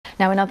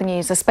Now, in other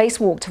news, a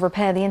spacewalk to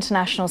repair the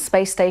International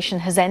Space Station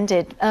has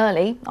ended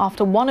early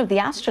after one of the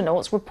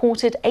astronauts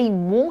reported a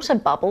water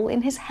bubble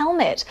in his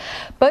helmet.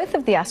 Both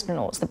of the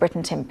astronauts, the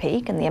Briton Tim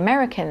Peake and the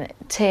American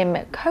Tim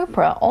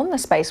Kopra, on the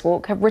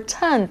spacewalk have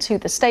returned to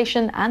the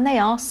station and they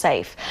are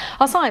safe.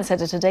 Our science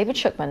editor David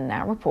Shukman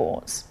now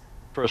reports.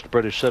 First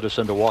British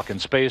citizen to walk in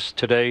space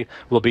today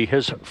will be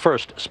his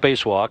first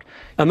spacewalk.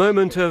 A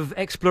moment of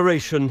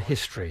exploration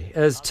history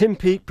as Tim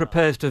Peake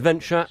prepares to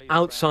venture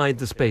outside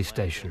the space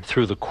station.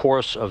 Through the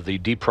course of the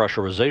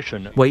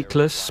depressurization.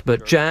 Weightless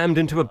but jammed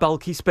into a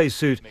bulky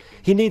spacesuit,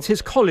 he needs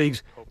his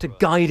colleagues to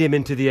guide him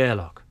into the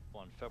airlock.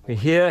 We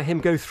hear him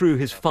go through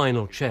his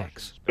final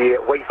checks. The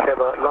waist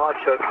tether large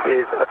hook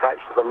is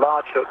attached to the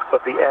large hook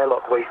of the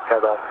airlock waist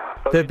tether.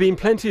 There have been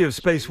plenty of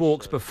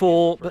spacewalks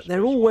before, but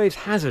they're always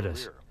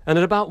hazardous. And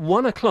at about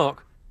 1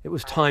 o'clock, it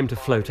was time to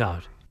float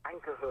out.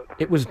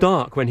 It was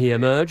dark when he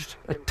emerged,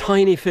 a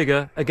tiny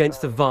figure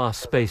against the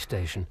vast space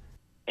station.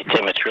 Hey,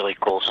 Tim, it's really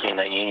cool seeing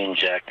that Union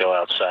Jack go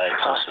outside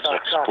since it's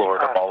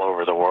explored all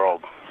over the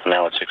world.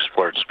 Now it's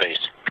explored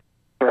space.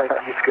 Thank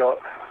you, Scott.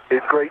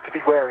 It's great to be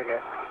wearing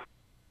it.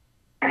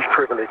 Huge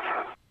privilege.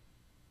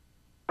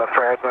 A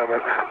proud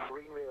moment.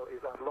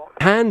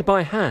 Hand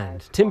by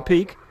hand, Tim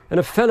Peake and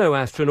a fellow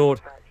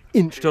astronaut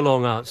inched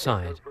along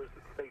outside.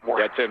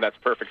 Yeah, Tim, that's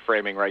perfect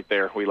framing right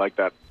there. We like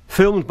that.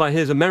 Filmed by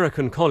his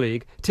American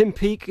colleague, Tim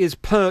Peake is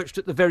perched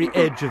at the very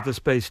edge of the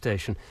space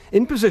station,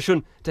 in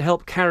position to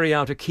help carry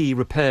out a key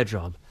repair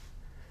job.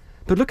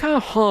 But look how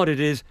hard it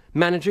is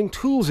managing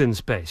tools in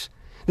space.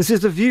 This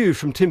is the view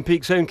from Tim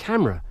Peake's own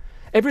camera.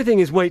 Everything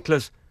is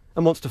weightless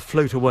and wants to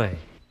float away.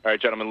 All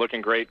right, gentlemen,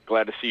 looking great.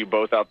 Glad to see you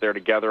both out there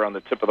together on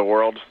the tip of the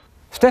world.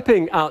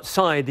 Stepping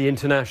outside the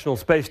International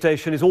Space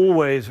Station is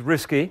always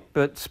risky,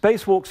 but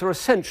spacewalks are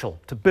essential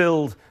to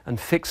build and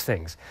fix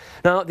things.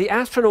 Now, the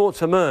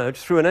astronauts emerge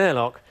through an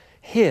airlock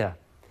here.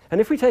 And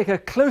if we take a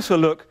closer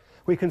look,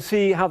 we can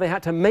see how they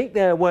had to make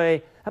their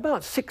way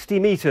about 60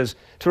 meters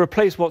to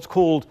replace what's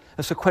called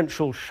a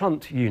sequential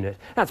shunt unit.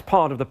 That's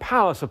part of the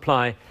power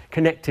supply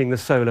connecting the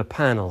solar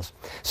panels.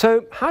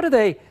 So how do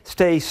they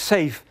stay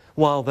safe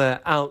while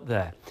they're out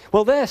there?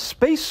 Well, their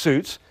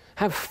spacesuits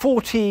have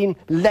 14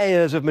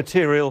 layers of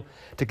material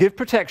to give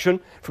protection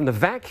from the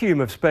vacuum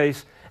of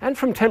space and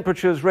from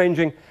temperatures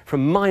ranging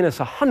from minus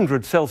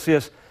 100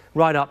 Celsius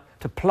right up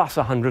to plus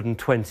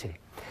 120.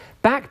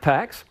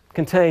 Backpacks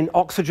contain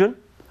oxygen,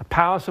 a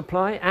power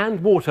supply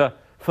and water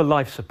for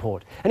life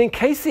support. And in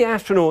case the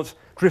astronauts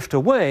drift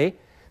away,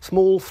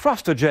 small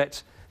thruster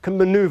jets can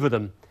maneuver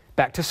them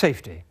back to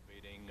safety.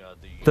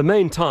 The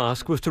main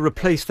task was to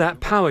replace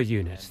that power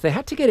unit. They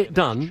had to get it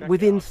done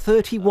within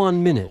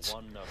 31 minutes.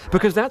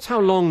 Because that's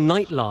how long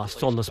night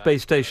lasts on the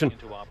space station,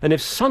 and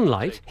if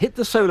sunlight hit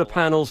the solar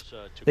panels,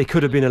 they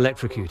could have been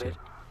electrocuted.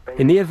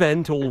 In the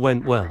event, all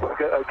went well.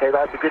 Okay,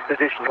 that's a good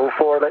position. All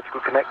 4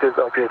 electrical connectors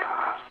are good.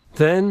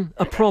 Then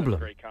a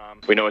problem.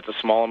 We know it's a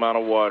small amount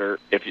of water.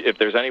 If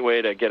there's any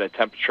way to get a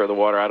temperature of the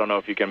water, I don't know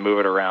if you can move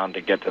it around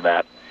to get to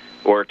that,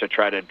 or to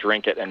try to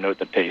drink it and note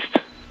the taste.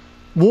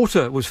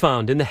 Water was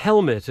found in the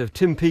helmet of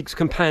Tim Peake's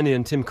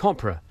companion, Tim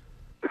Kopra.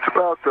 It's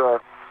about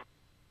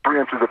 3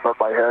 inches above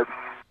my head.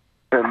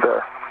 And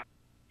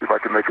if I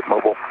can make it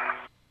mobile.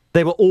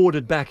 They were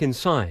ordered back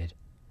inside.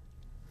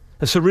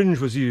 A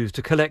syringe was used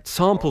to collect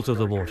samples of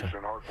the water.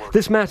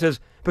 This matters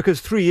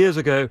because 3 years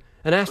ago,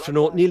 an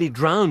astronaut nearly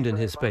drowned in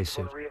his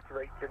spacesuit.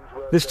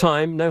 This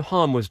time, no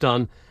harm was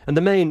done, and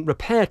the main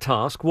repair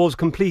task was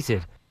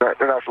completed. The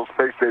International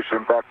Space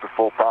Station back to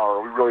full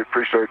power. We really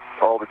appreciate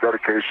all the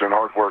dedication and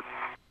hard work.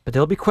 But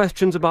there'll be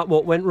questions about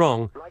what went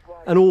wrong,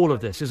 and all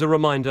of this is a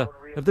reminder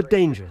of the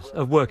dangers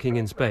of working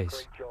in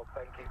space.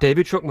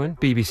 David Shukman,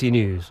 BBC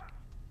News.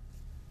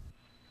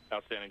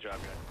 Outstanding job,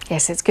 guys.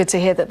 Yes, it's good to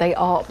hear that they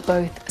are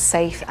both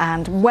safe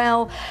and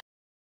well.